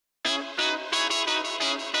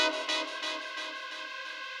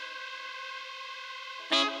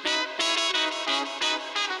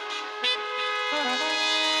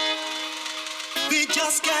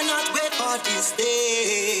just cannot wait for this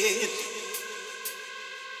day.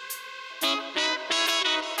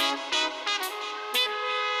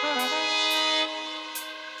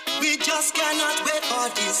 We just cannot wait for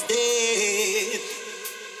this day.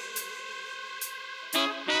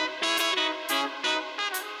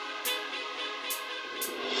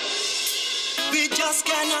 We just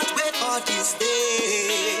cannot wait for this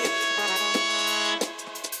day.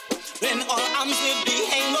 When all arms will be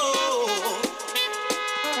hang low.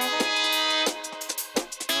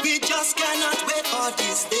 We just cannot wait for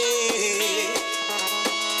this day.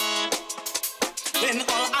 When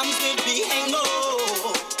all arms will be hang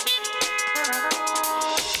low.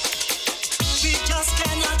 We just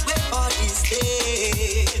cannot wait for this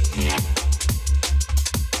day.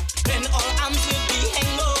 When all arms will be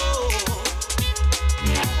hang low.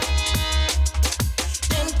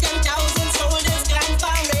 Then 10,000 soldiers can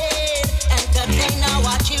parade, entertain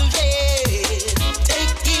our children.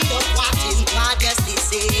 Take heed of what His Majesty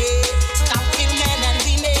says. Stop kill men and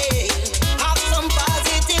women. Have some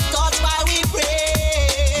positive thoughts while we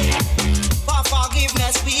pray. For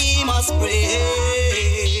forgiveness we must pray.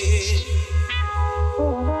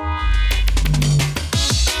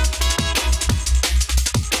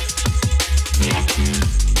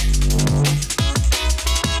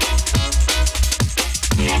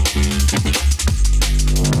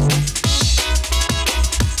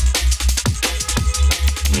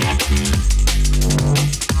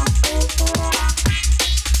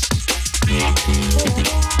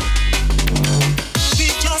 We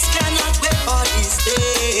just cannot wait for this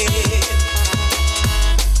day.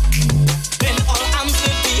 When all arms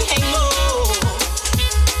will be hang low.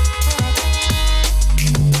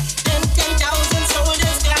 Then 10,000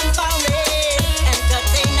 soldiers can parade,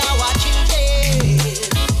 entertain our children.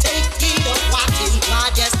 Take heed of what His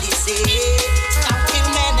Majesty says. Stop kill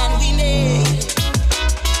men and women.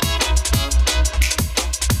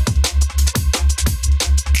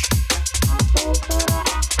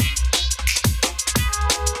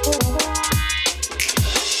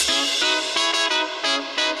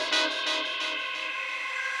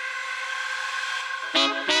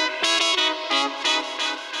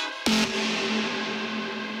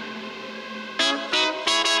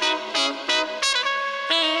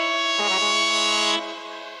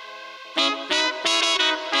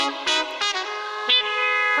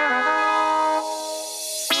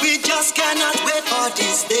 We just cannot wait for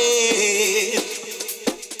this day.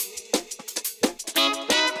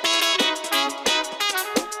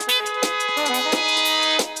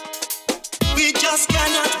 We just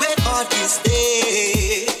cannot wait for this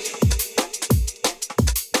day.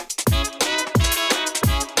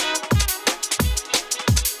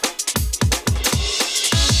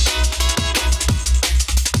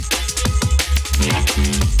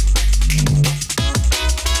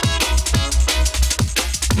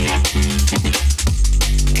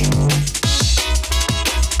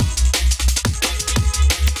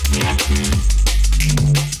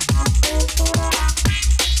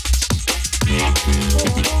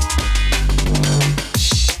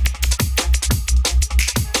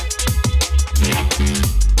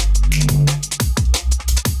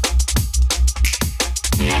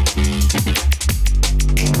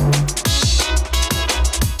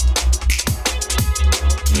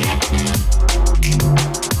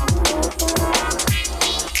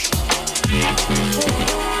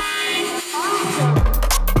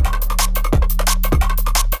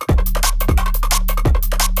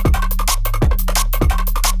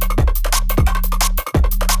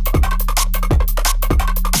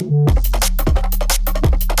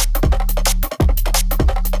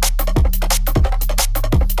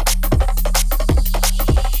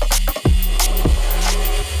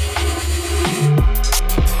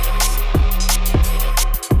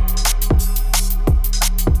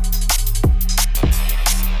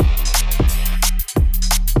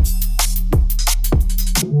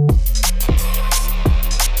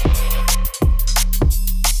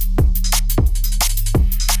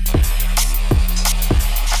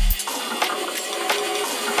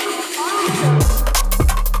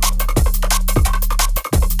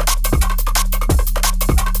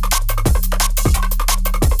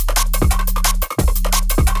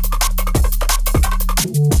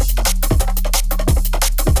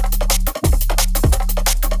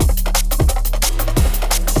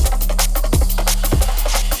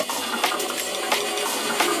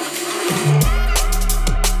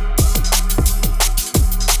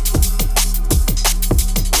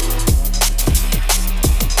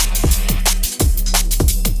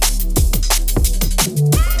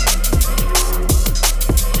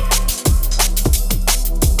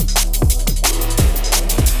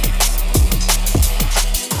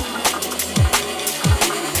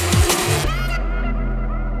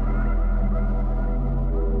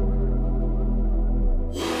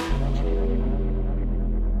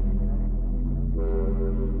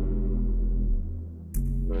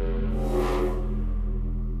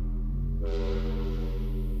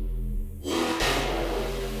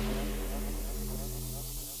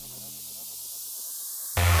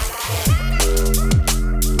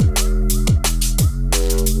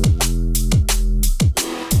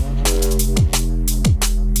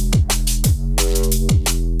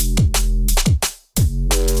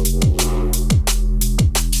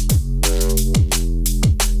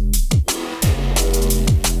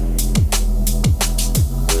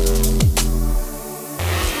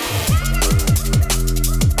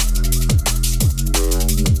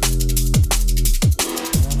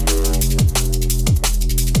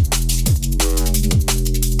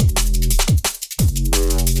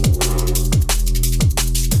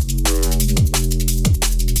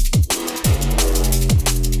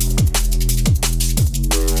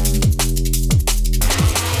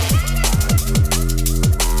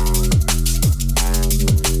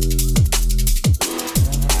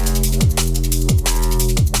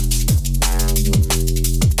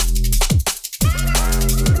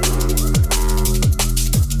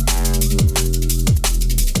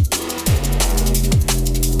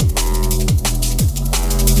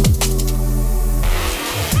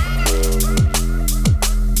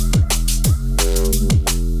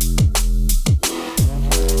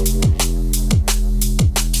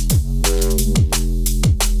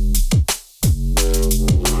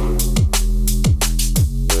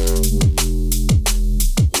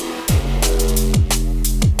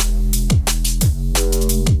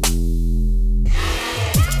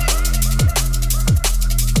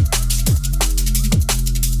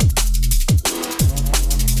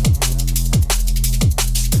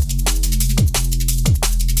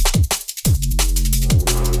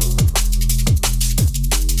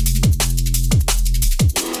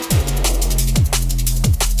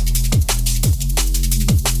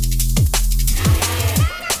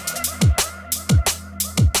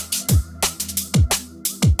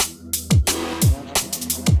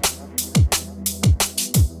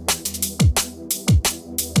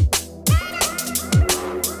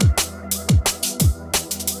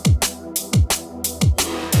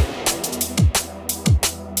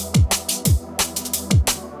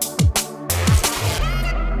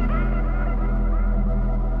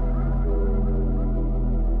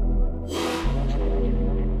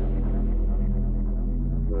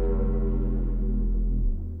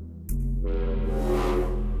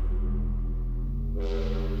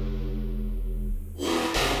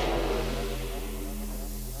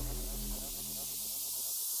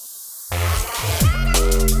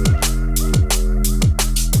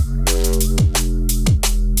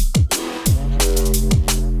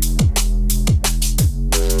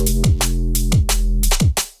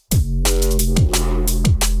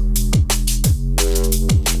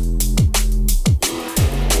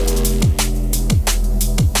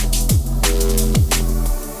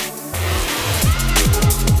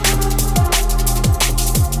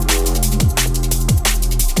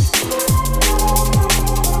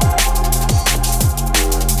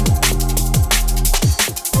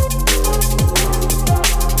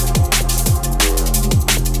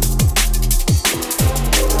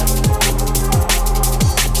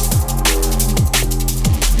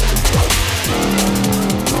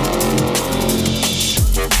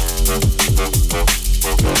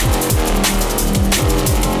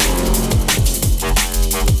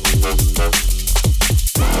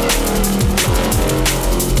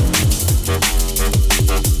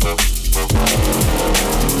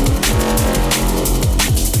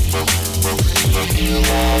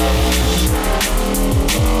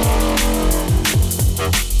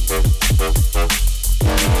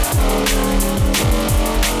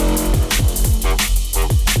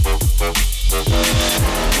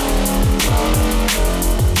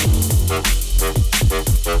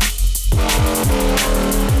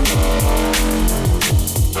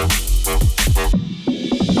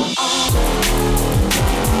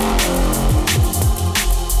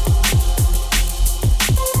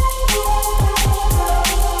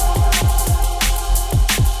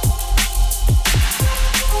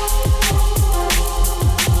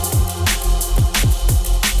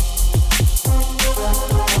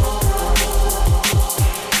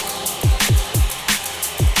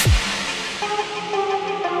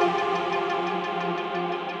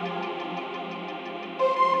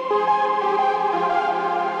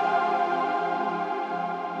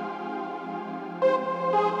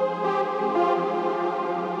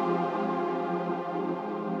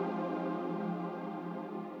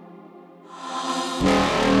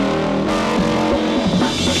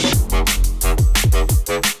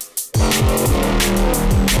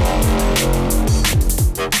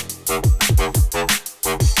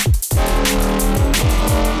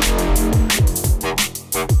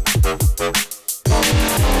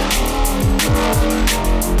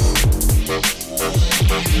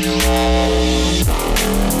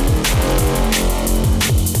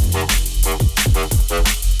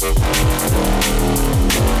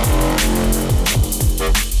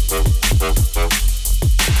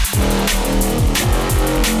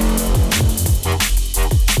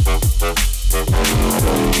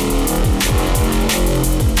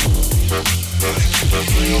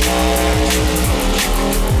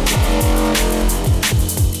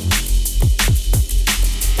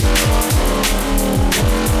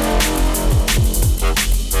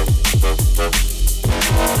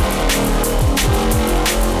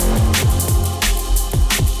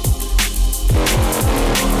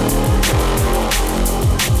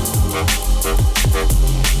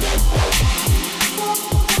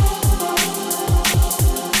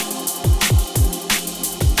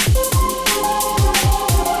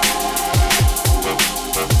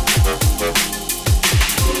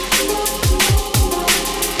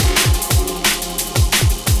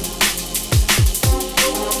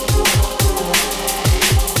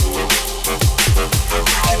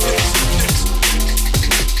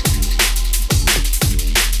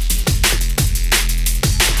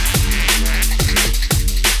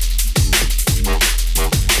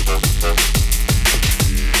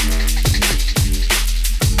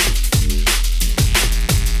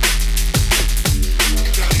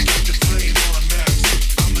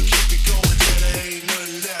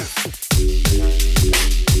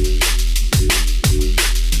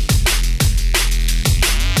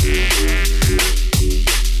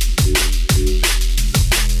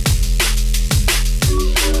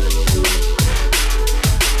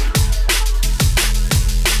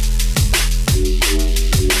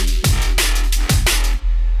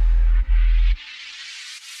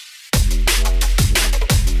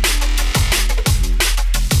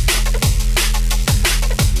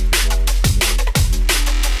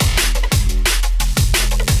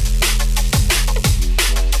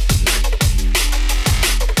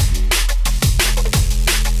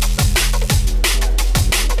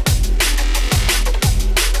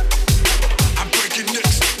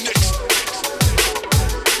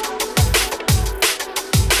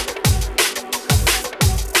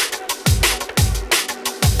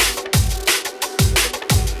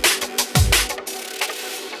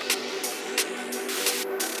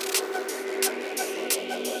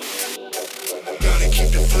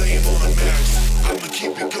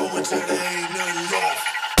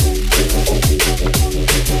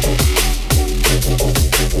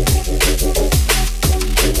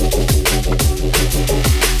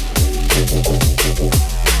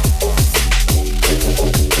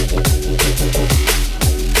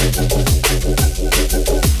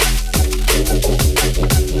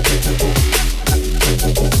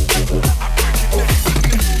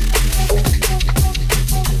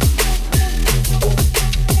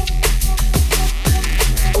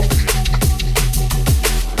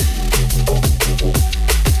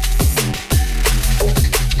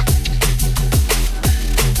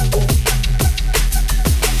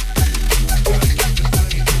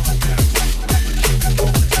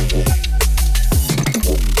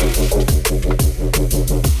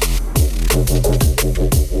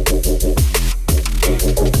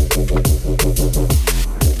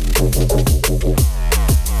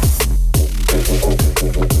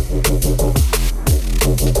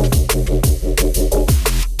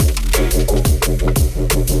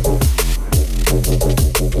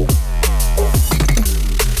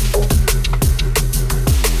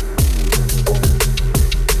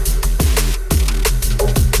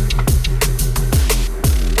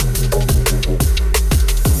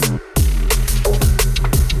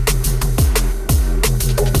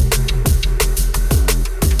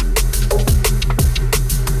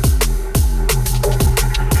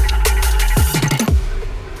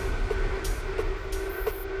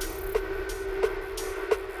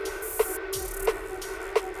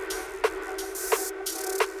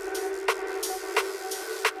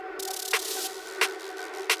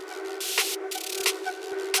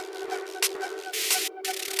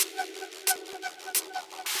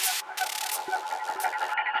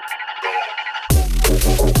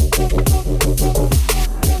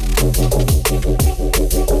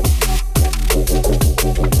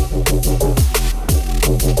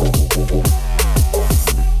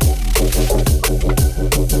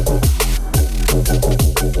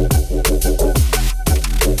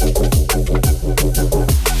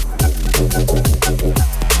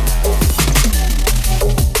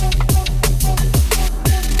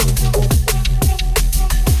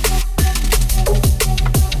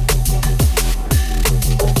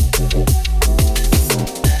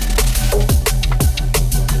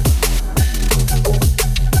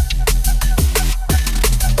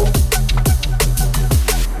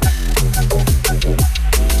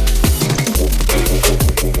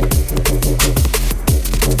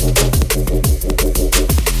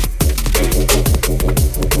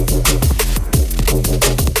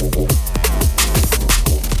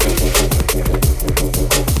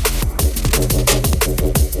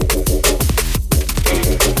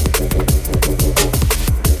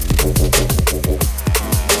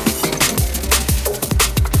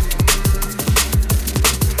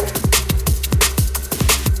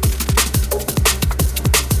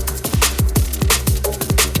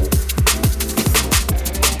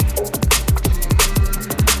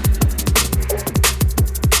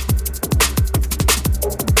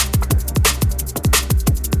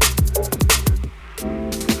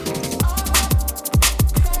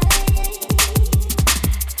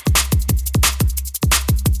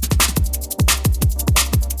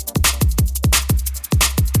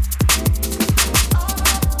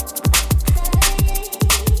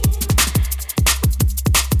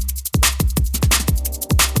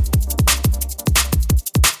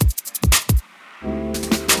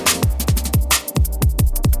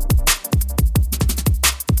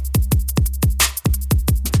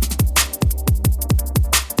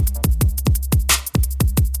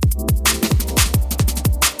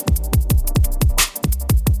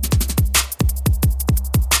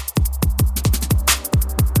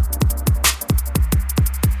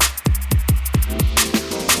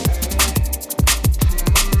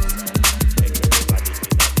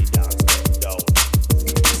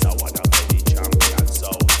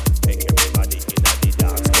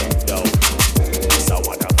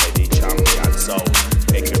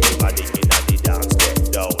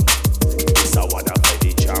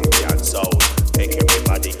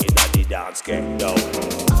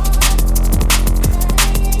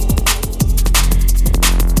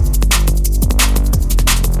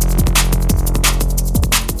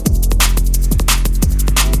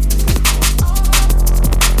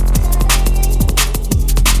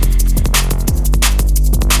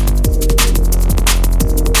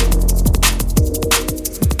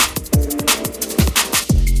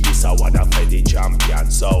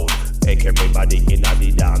 Make everybody in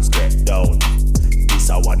the dance get down.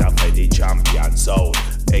 This I wanna play the champion sound.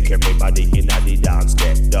 Make everybody in the dance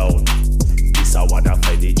get down. This I wanna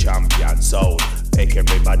play the champion sound. Make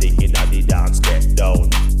everybody in the dance get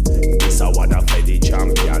down. This I wanna play the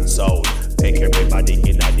champion sound. Make everybody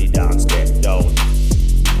in the dance get down.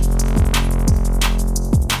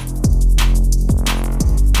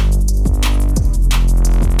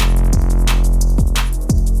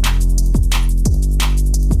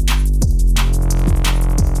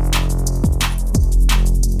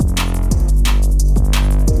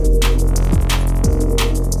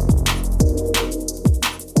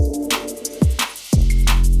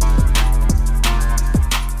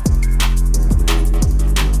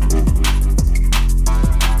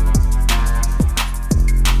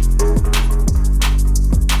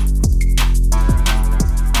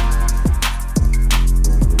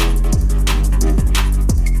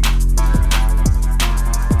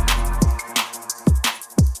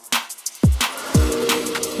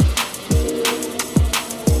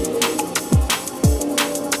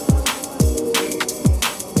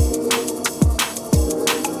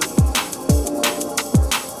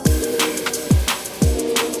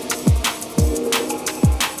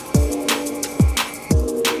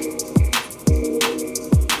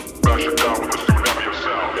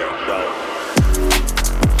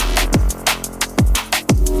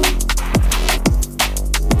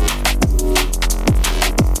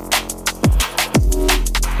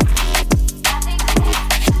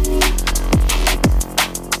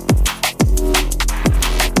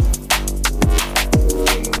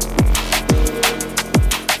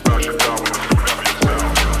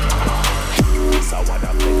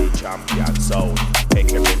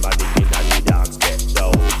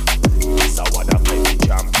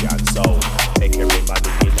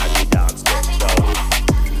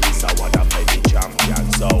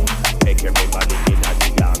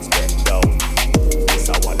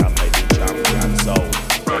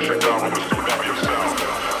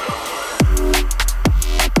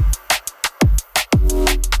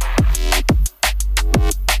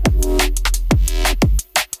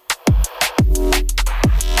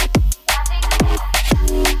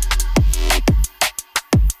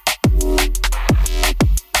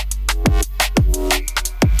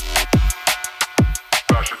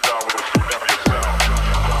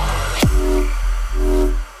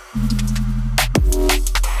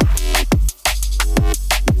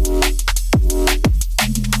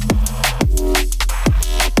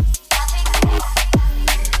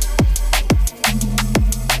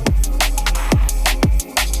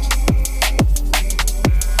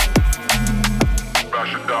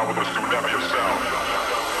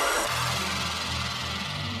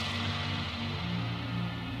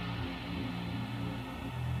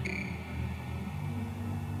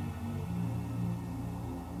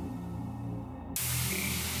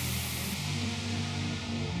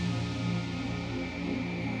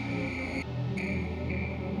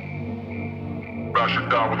 Crash it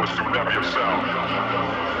down with a tsunami of sound.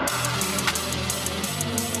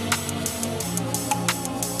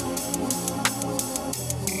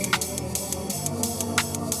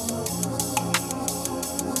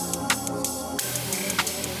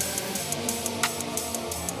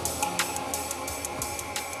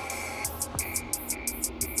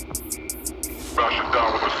 Crash it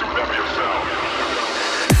down with a tsunami of sound.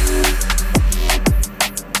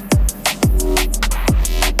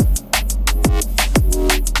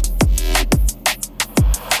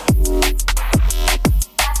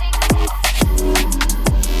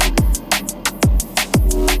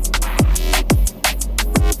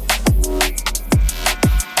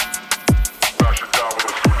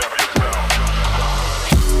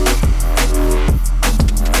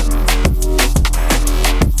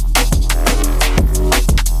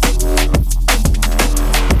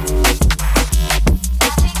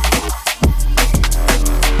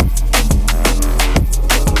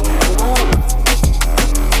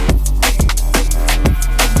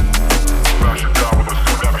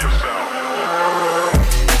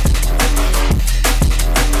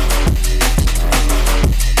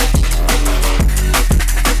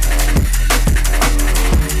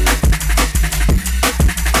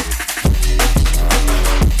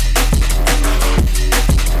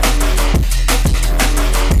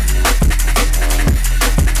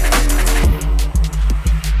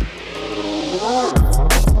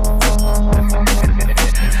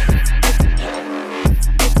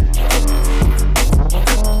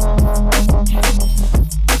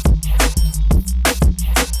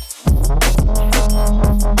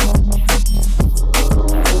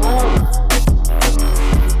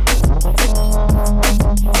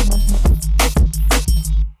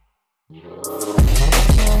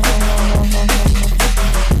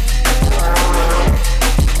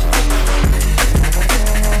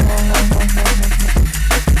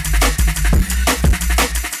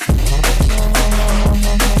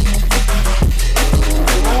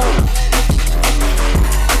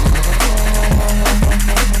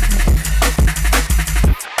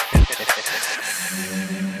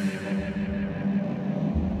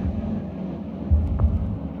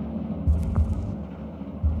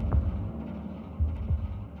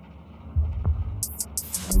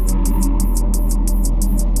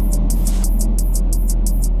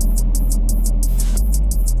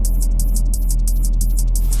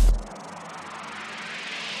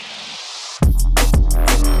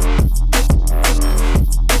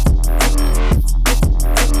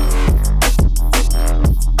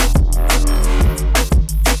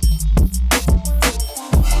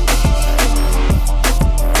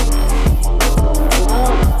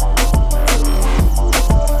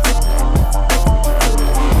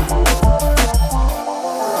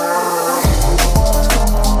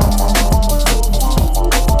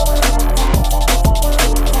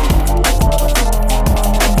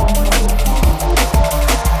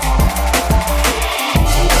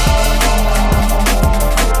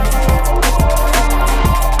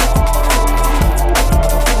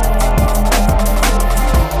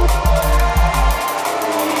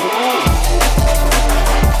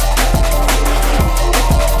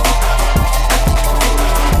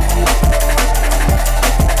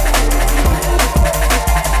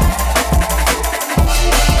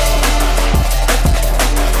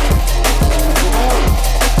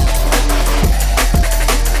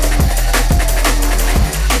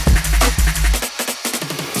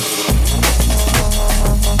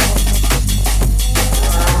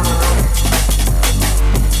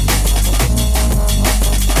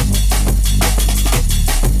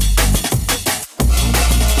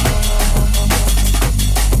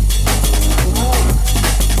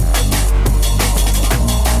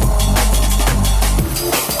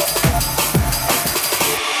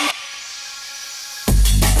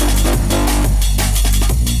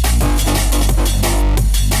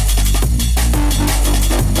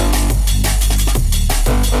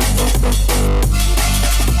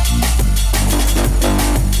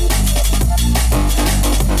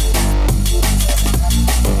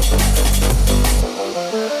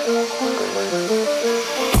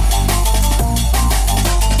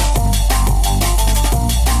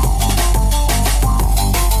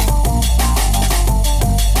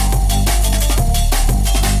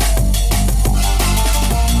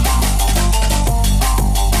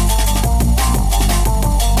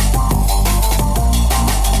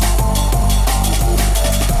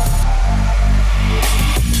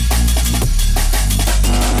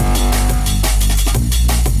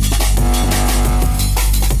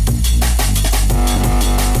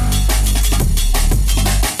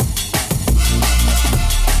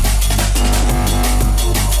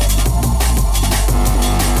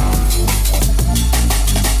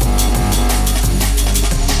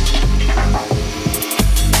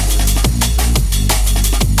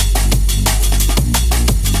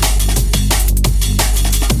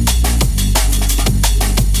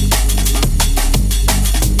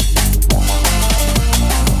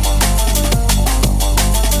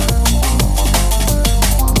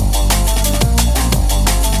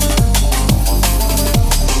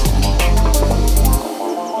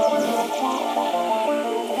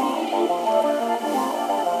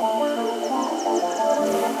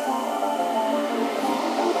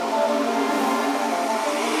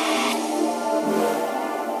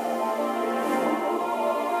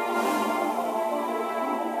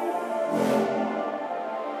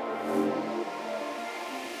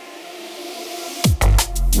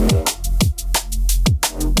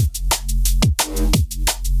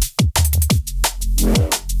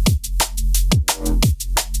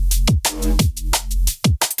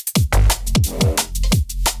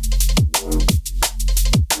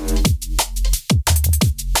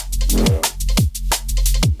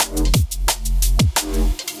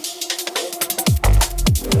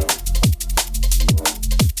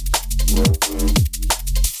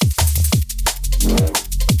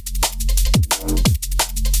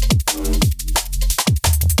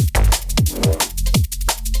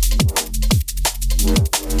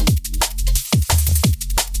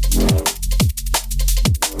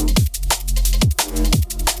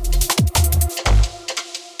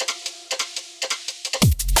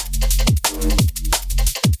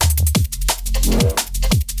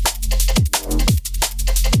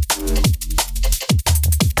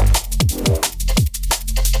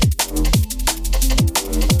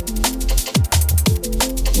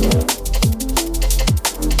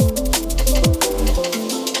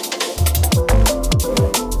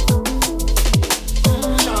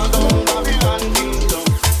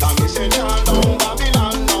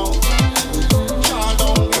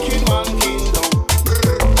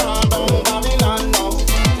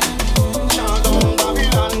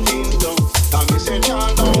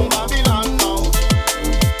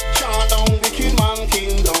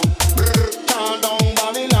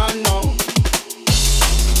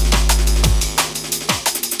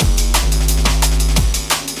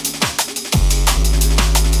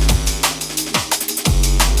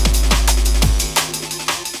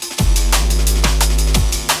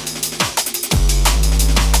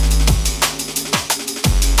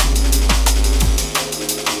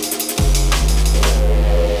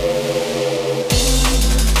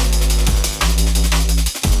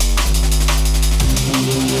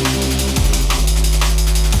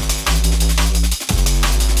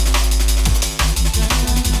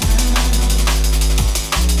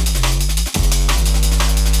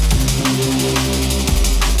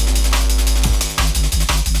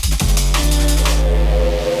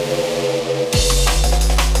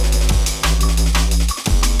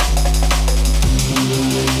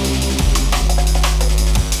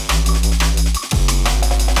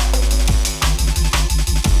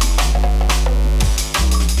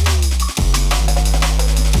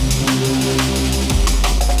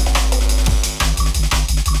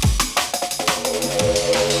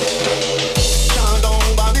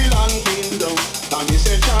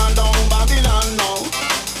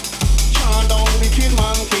 wicked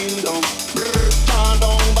man kingdom. Turn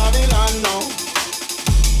down Babylon now.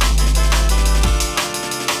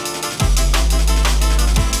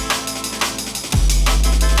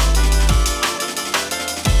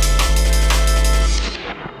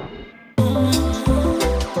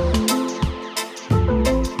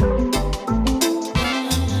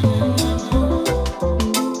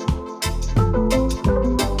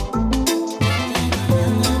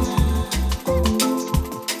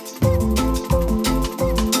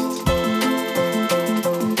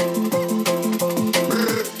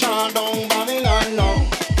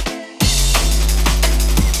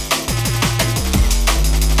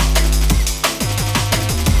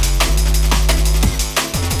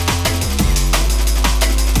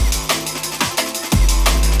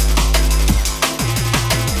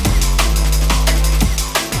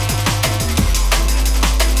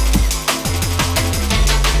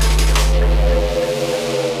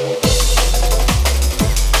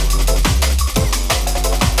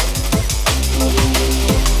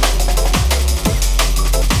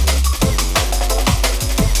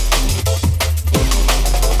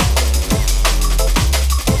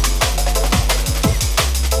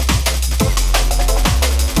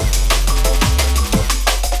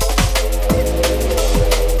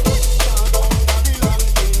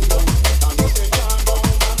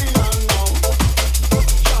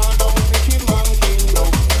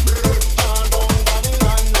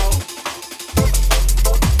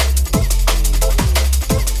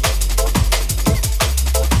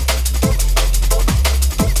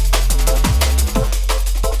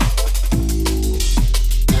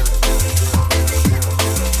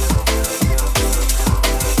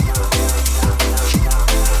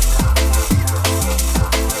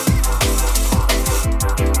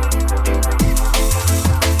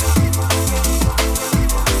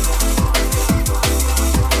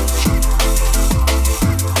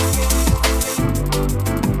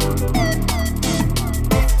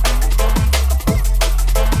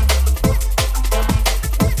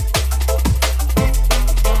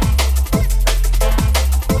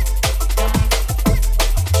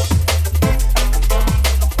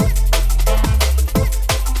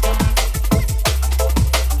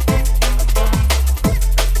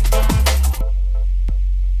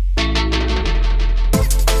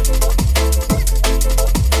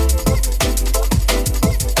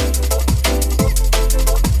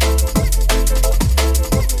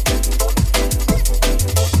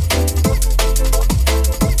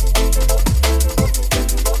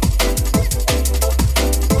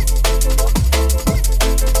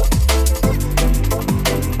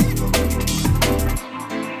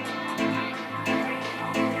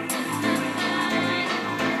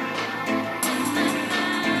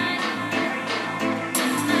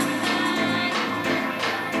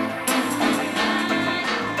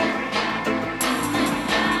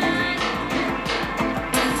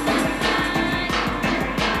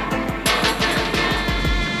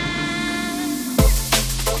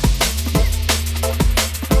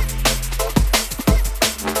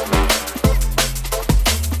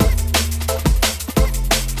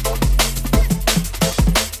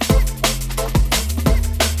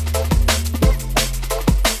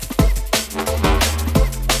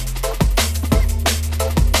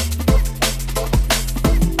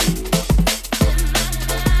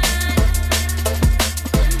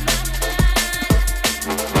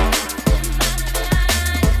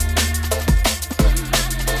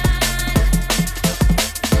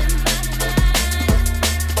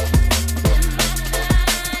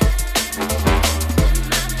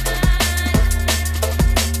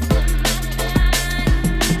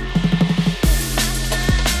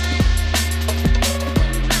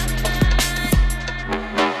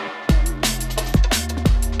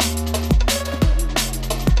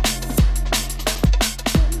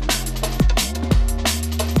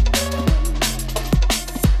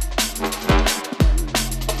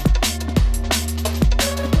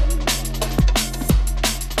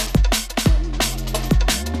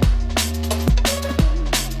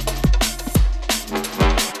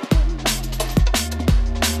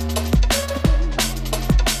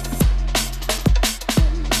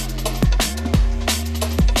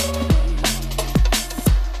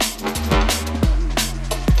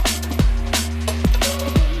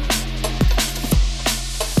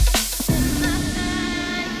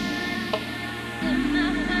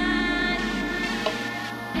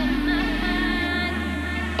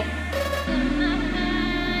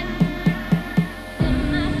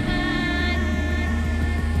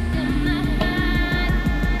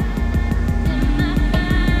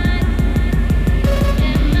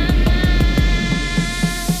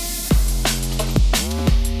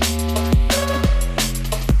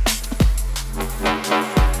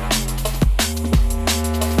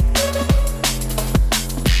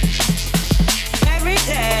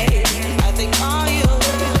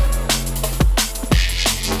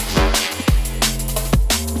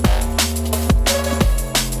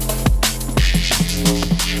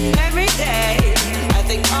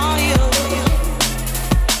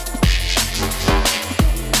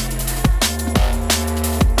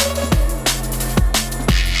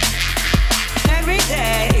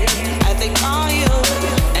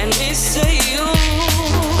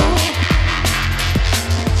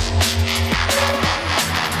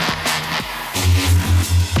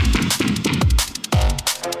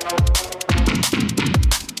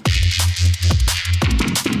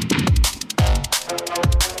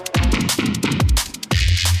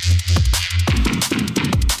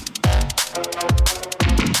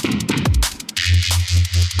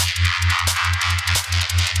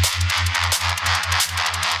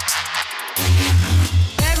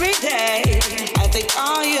 Every day I think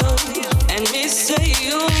on you and miss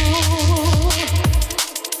you.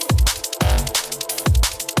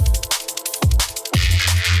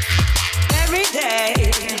 Every day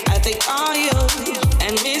I think on you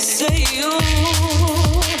and miss you.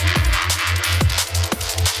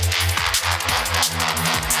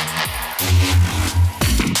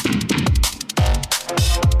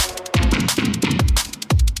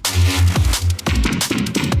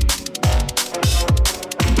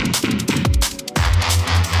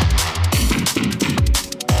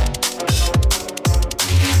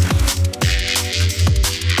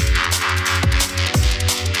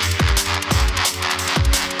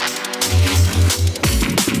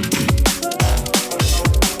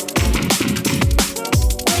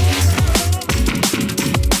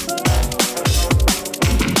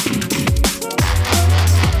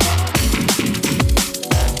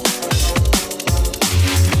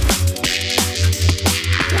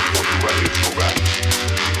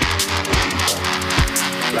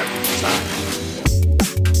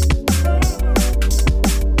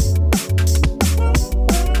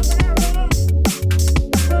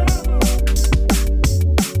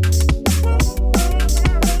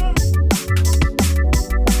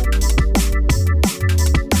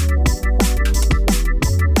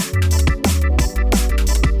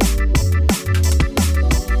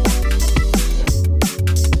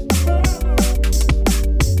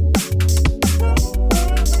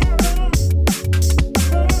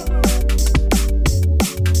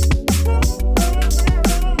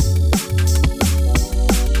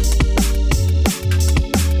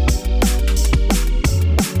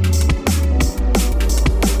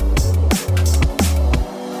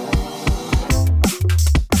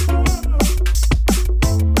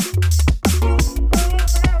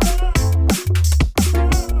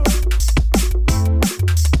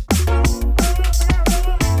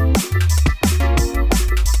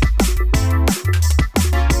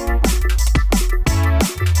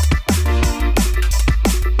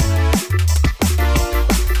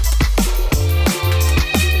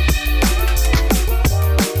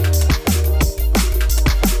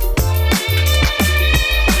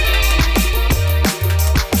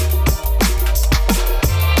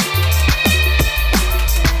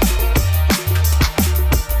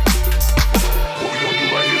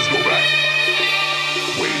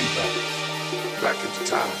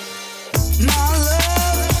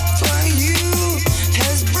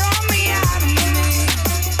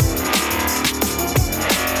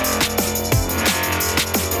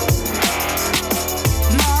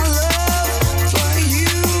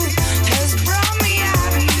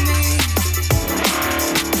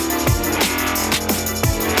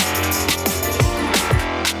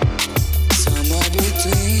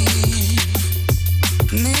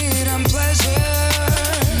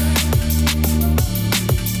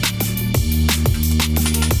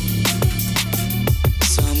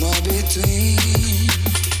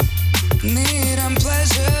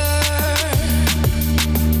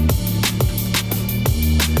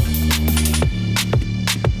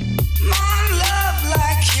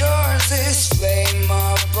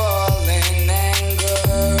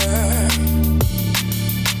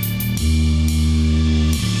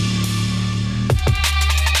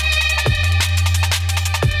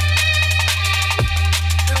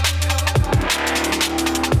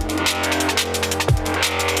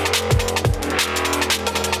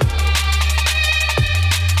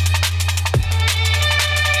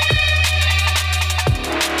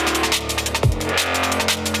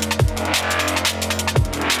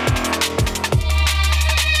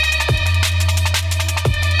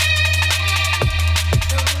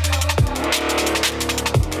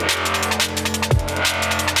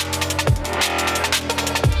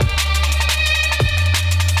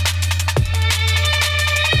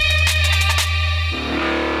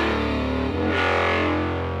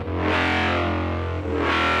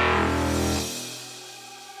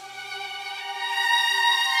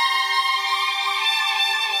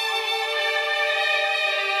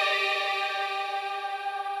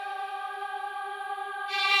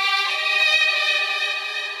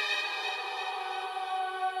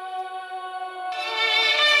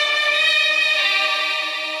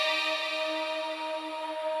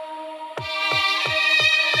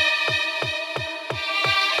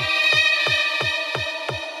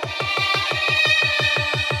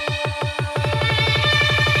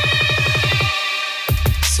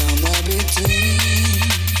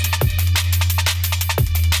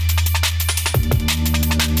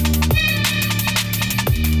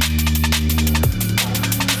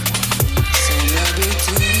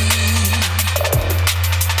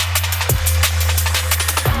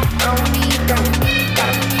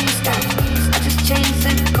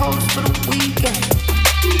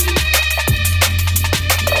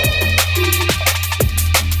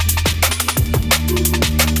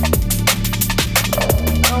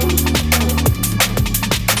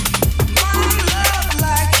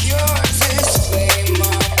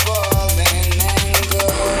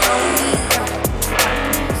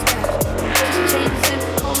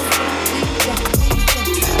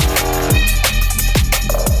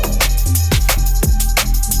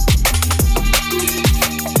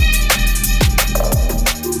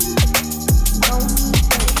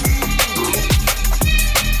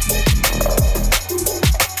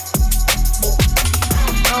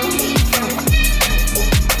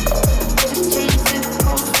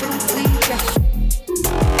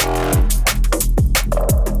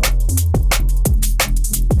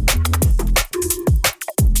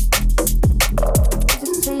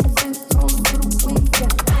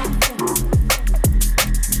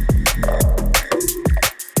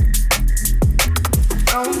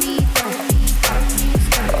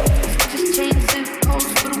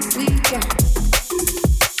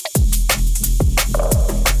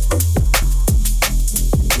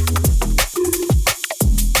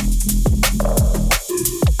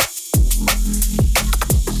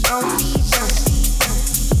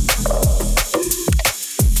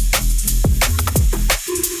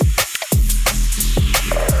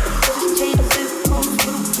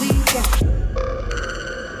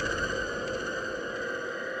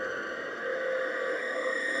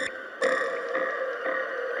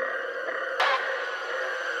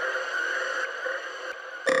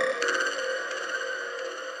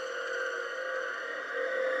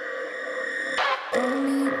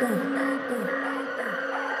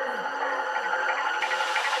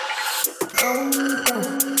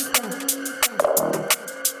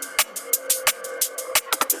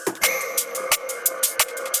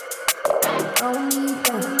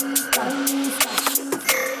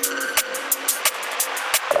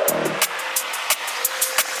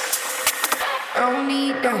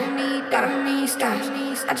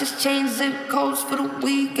 I just changed zip codes for the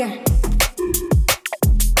weekend.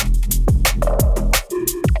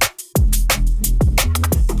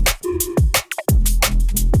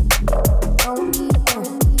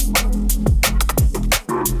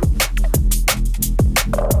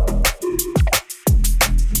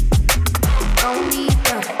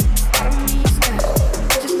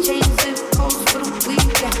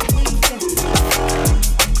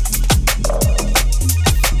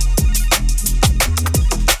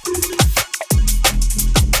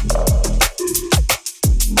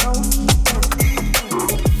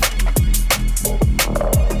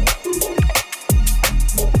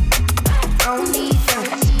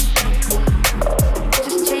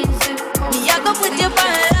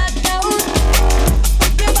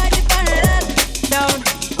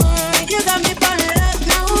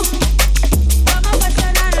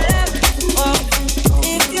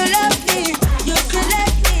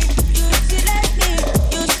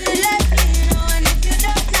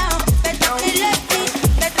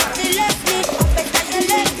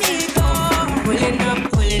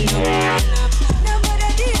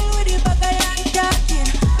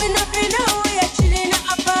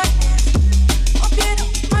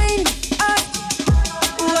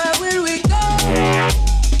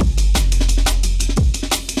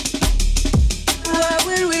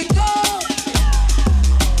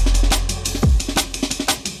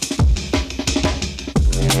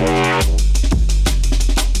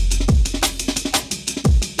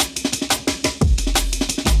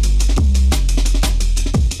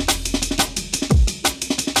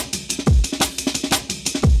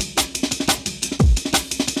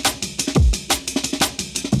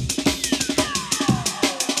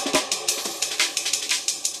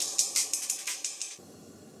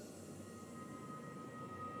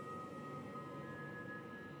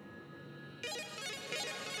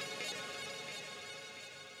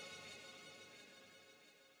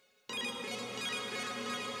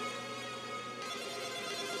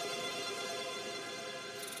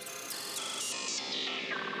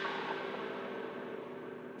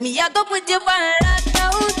 Me I go put you on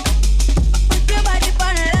lockdown. Put your body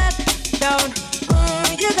on lockdown.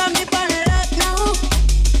 You got me on lock now.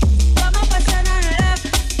 Got my passion on lock.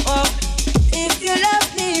 Oh, if you love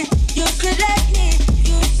me, you should let me.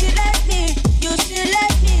 You should let me. You should let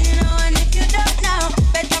me know. And if you don't now,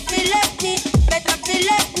 better be let me. Better be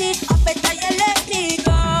let me. Or better you let me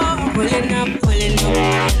go. Pulling up, pulling up,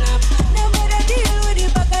 pulling up. Never to deal with the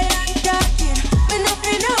bag I am talking. When I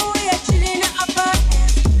feel now we are chilling at a party.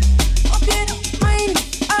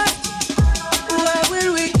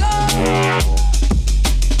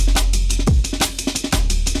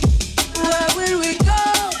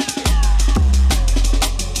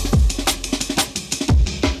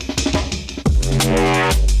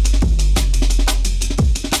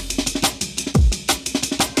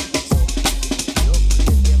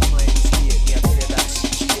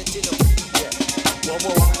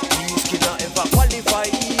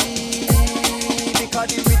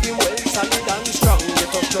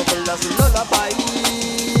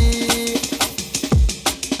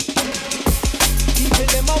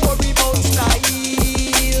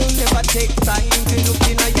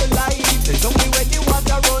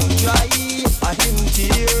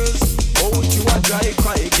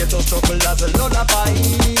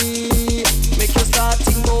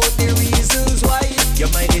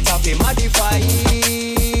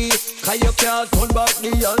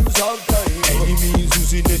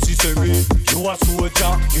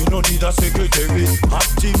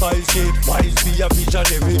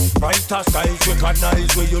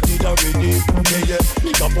 Recognize where you did already. Yeah, yeah.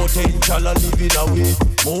 Nigga potential a living away.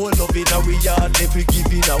 More loving away, yeah, never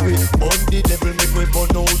giving away. On the devil make we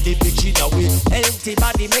burn out the bitchin' away. Empty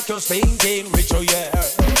body make you thinking rich, oh yeah.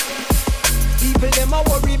 People them a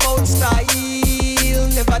worry about style.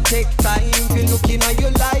 Never take time for looking at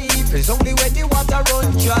your life. It's only when the water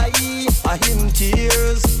run dry. I him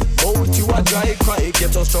tears. Out you a dry cry.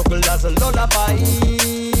 Get your struggle as a lullaby.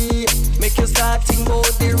 Make you start think about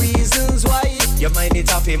the reasons why your mind it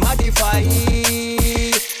have to modify.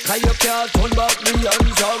 Cause you can't turn back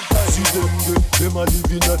millions of times. See them them a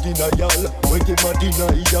live in a denial. When them a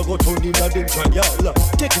deny, you go turn in a them trial.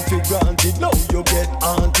 Take it for granted, now you get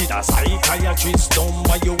haunted. A psychiatrist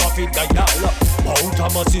number you have it dial. Mount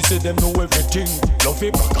Thomas say them know everything. Love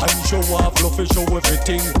it back and show off, love it show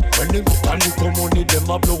everything. When them get a little money, them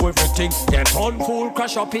a blow everything. Them turn fool,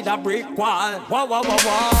 crash up in a brick wall. Wow, wow, wow,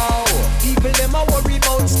 wow. People them a worry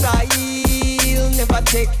about style. Never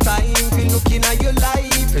take time for looking at your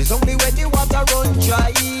life. It's only when the water run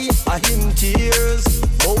dry. I him tears,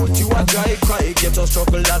 hold you a dry cry. Get your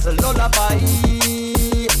struggle as a lullaby.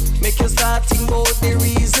 Make you start think about the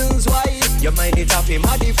reasons why your mind it have to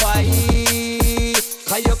modify.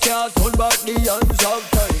 Cause you can't hold back the hands of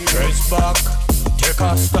time. Press back, take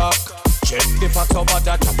a stock. Check the facts over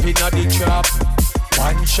the trap inna the trap.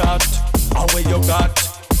 One shot, away you got.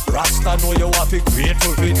 Rasta know you have to be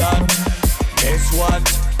grateful for that. Guess what?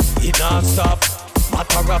 It not stop.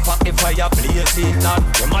 Matter of fact, the fire blazing not.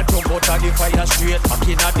 Them a jump out of the fire straight back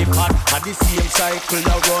inna the pot. And the same cycle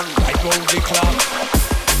a run right round the clock.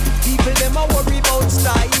 People them a worry about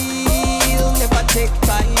style. Never take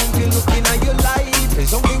time to looking at your life.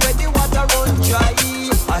 It's only when the water run dry.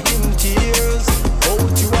 I him tears,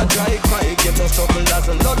 hold you a dry cry. Get your struggle as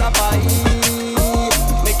a lullaby.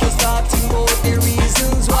 Make you start to know the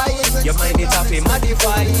reasons why your mind is happy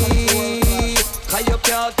modify. Cause you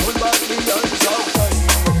can't hold back the hands of time.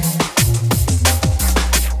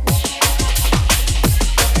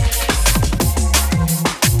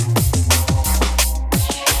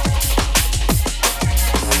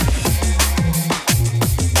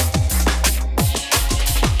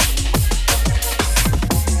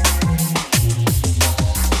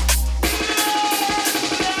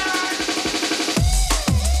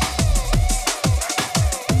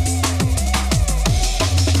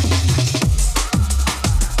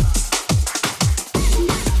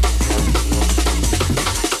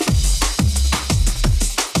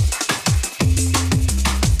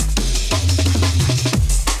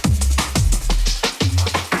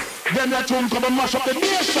 Come and mash up the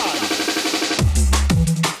nation.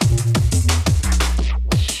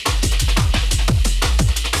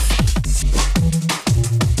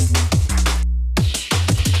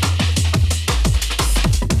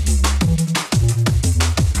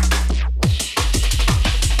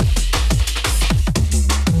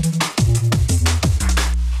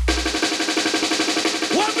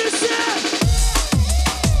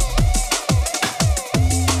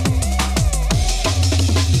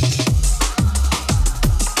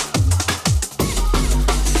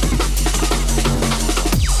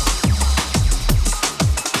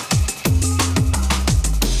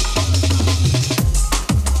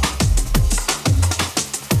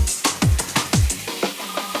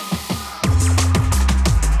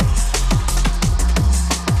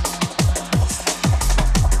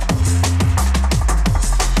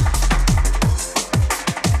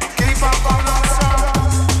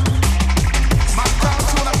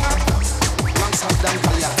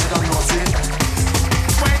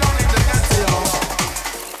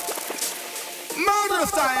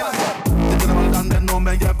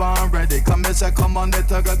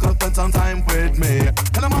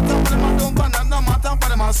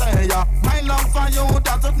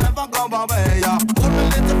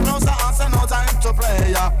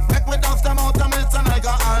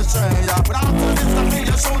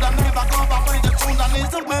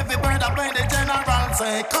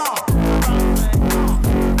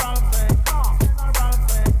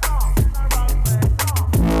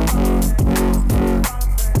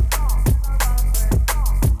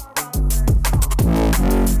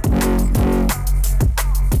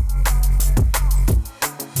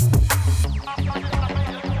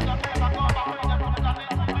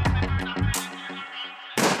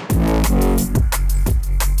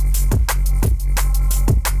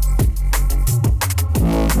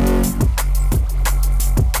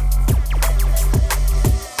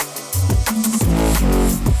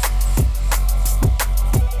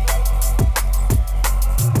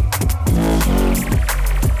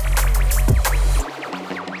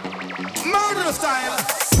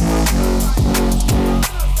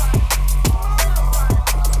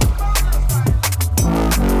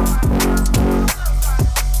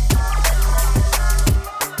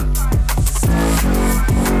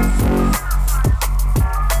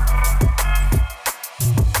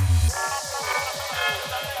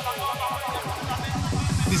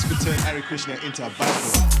 Krishna into a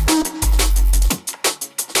Bible.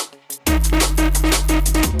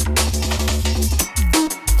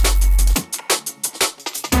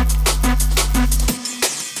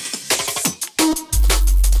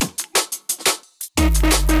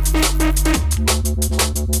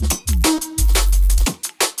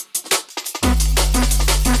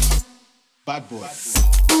 Bad boy.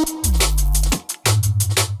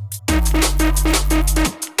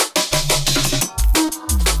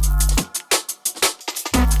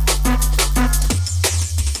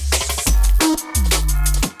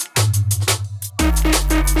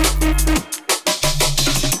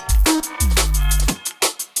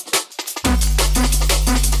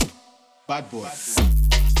 Bad boy.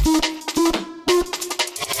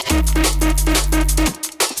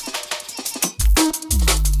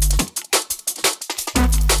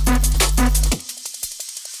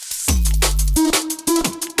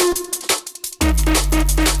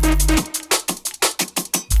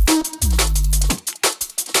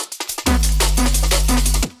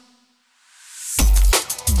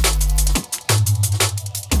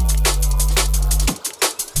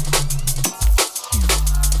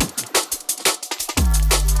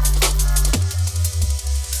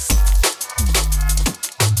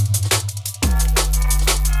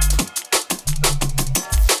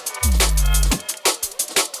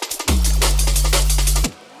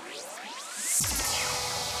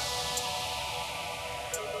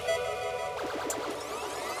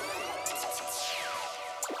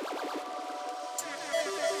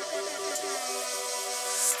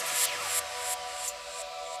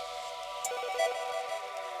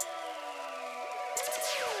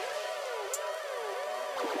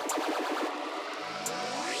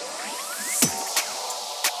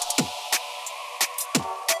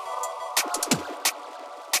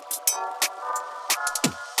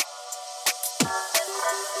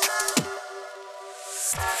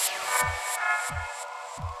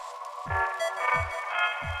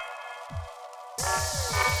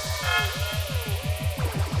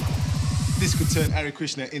 This could turn Hare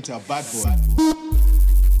Krishna into a bad boy.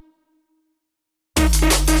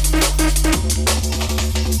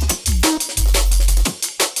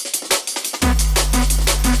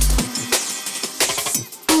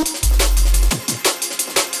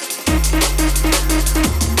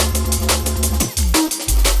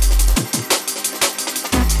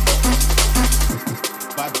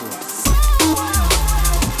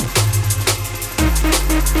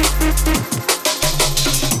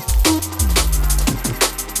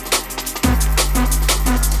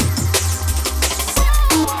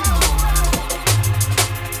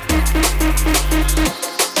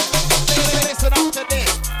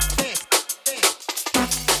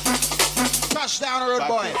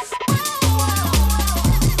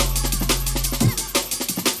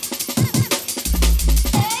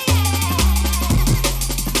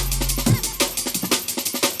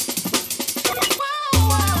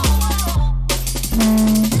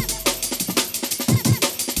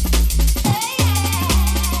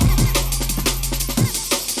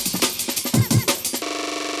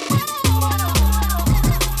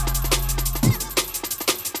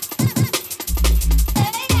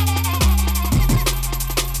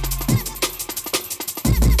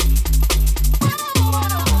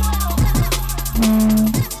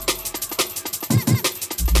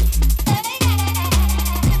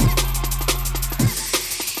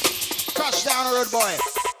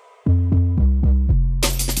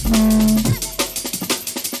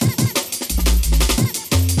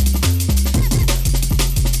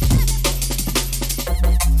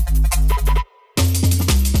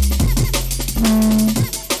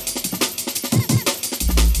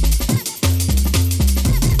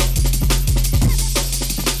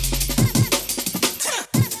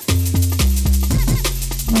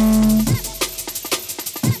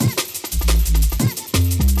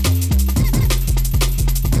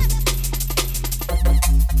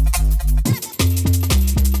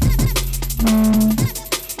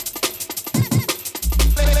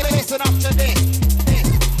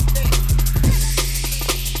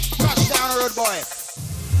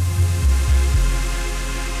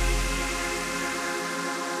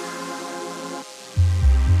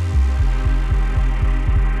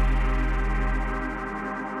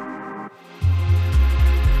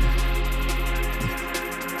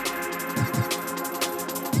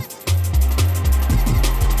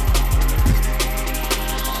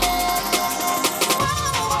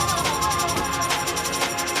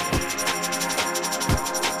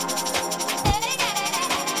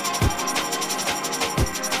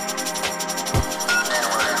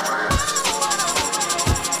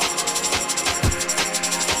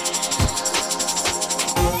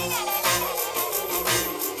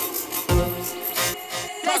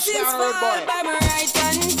 Blessings fall by my right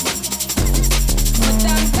hand.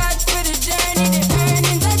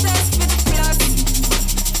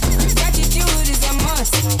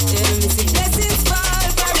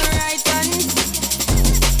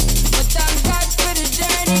 But thank God for the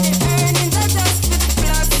journey, the earnings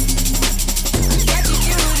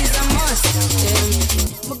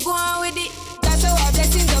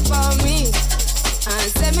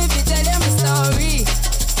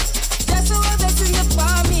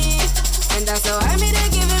that's how I me to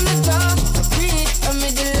give him the go. Breathe, I'm me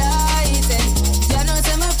delighted. Jah know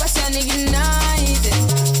say my passion ignited.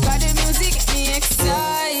 Got the music get me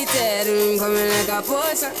excited. Coming like a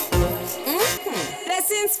potion.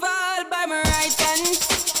 Blessings fall by my right hand.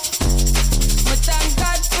 But thank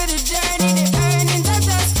God for the journey, the earnings are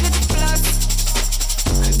just for the plus.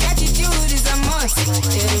 And gratitude is a must.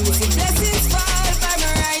 Yeah, me see blessings fall by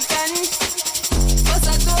my right hand. But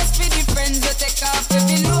I toast for the friends that take off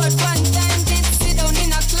every load. One time did sit down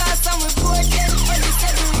in a class and we bored them. When we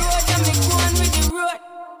said the road and me go on with the road.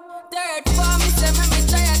 Third form, me say me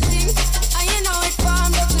try a thing. And you know it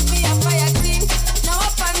formed up to be a fire thing. Now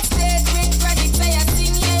up on stage with credit fire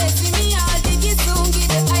thing. Yeah, see me all did you soon get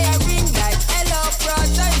the higher ring. Like hello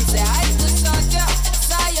brother, you say I just shot ya.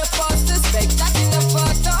 Saw your poster, spectacular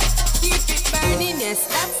photo. Keep it burning, yes,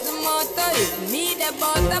 that's the motto. If me the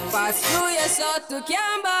butter pass through your shot to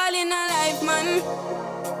can't ball in a life, man.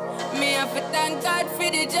 Me have to thank God for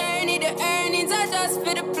the journey, the earnings are just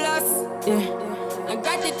for the plus. Yeah. And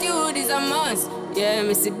gratitude is a must. Yeah,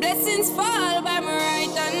 me see blessings fall by my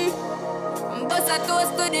right hand. But I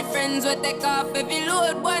toast to the friends we take off every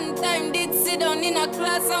load. One time did sit down in a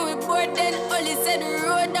class and we bored then. Only said the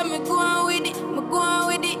road and me go on with it, me go on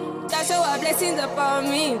with it. That's how our blessings upon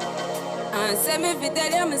me. And say me fi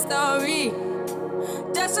tell you my story.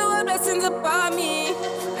 That's how our blessings upon me.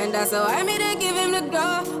 And that's how I made to give him the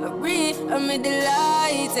glory. I breathe, I'm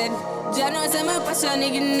delighted. Jah know say my passion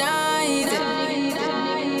ignited.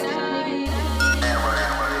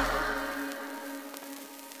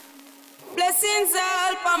 Blessings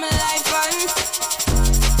all for my life and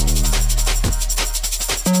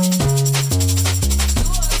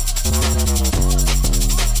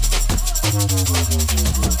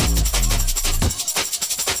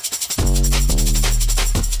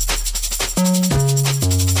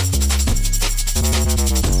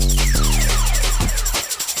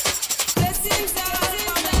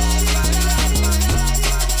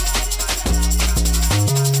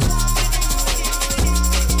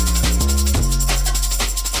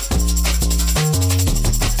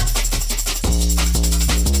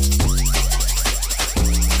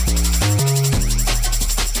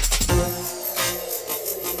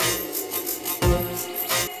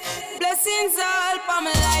blessings all for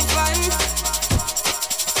my life and